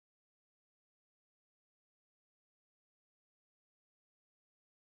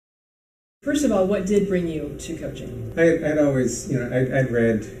First of all, what did bring you to coaching? I'd always, I'd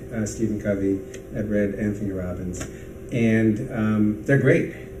read Stephen Covey, I'd read Anthony Robbins, and they're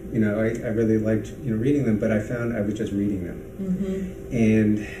great. I really liked, reading them, but I found I was just reading them. Mm-hmm.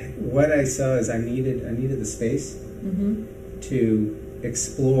 And what I saw is I needed the space to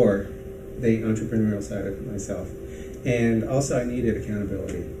explore the entrepreneurial side of myself. And also I needed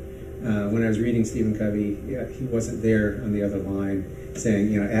accountability. When I was reading Stephen Covey, he wasn't there on the other line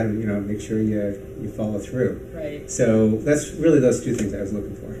saying, Adam, make sure you follow through. Right. So that's really those two things I was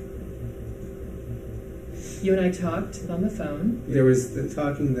looking for. You and I talked on the phone. There was the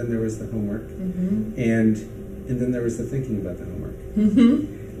talking, then there was the homework, and then there was the thinking about the homework,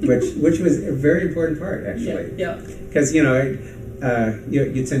 which was a very important part, actually. Yeah. Because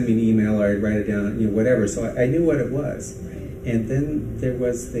you'd send me an email, or I'd write it down, whatever. So I knew what it was, right. And then there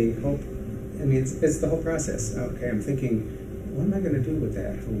was the hope. I mean, it's the whole process. Okay, I'm thinking, what am I going to do with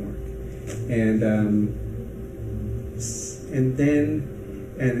that homework? And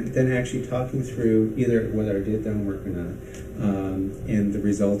then actually talking through either whether I did the homework or not, and the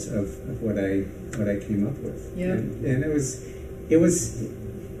results of what I came up with. Yeah. And it was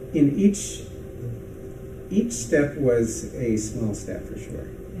in each step was a small step for sure.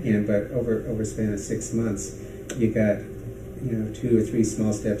 Yeah. But over a span of 6 months, you got 2 or 3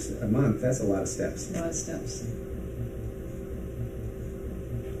 small steps a month. That's a lot of steps. A lot of steps.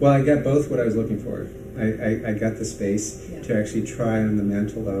 Well, I got both what I was looking for. I got the space to actually try on the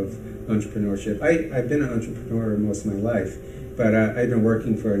mantle of entrepreneurship. I've been an entrepreneur most of my life, but I've been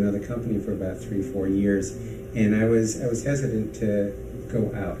working for another company for about 3-4 years, and I was hesitant to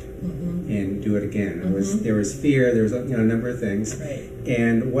go out and do it again. There was fear. There was a number of things, right.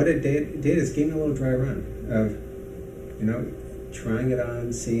 And what it did is give me a little dry run of trying it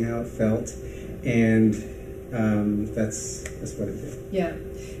on, seeing how it felt, and that's what it did. Yeah.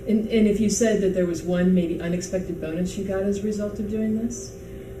 And if you said that there was one maybe unexpected bonus you got as a result of doing this?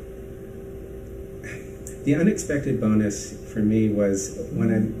 The unexpected bonus for me was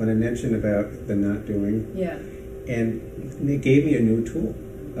when I mentioned about the not doing. Yeah. And it gave me a new tool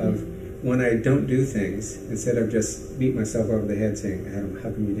of when I don't do things, instead of just beat myself over the head saying, Adam, how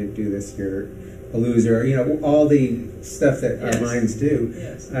come you didn't do this? You're a loser. All the stuff that our minds do.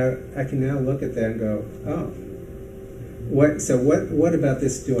 Yes. I can now look at that and go, oh. What about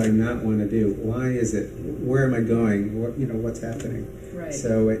this do I not want to do? Why is it? Where am I going? What's happening? Right.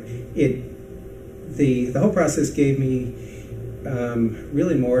 So the whole process gave me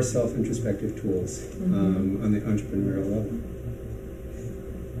really more self-introspective tools on the entrepreneurial level.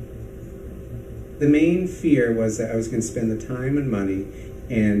 The main fear was that I was going to spend the time and money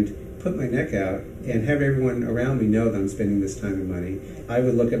and put my neck out and have everyone around me know that I'm spending this time and money. I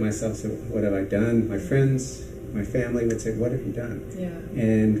would look at myself and say, what have I done? My friends, my family would say, what have you done? Yeah.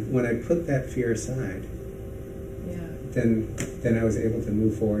 And when I put that fear aside, then I was able to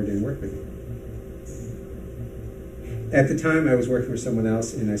move forward and work with you. At the time, I was working for someone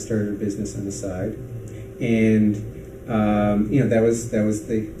else, and I started a business on the side, and that was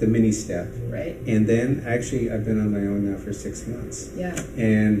the mini step. Right. And then actually, I've been on my own now for 6 months. Yeah.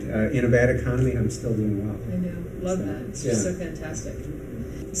 And in a bad economy, I'm still doing well. I know. Love that. It's just so fantastic.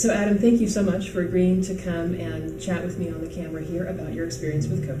 So Adam, thank you so much for agreeing to come and chat with me on the camera here about your experience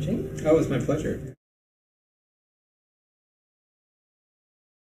with coaching. Oh, it's my pleasure.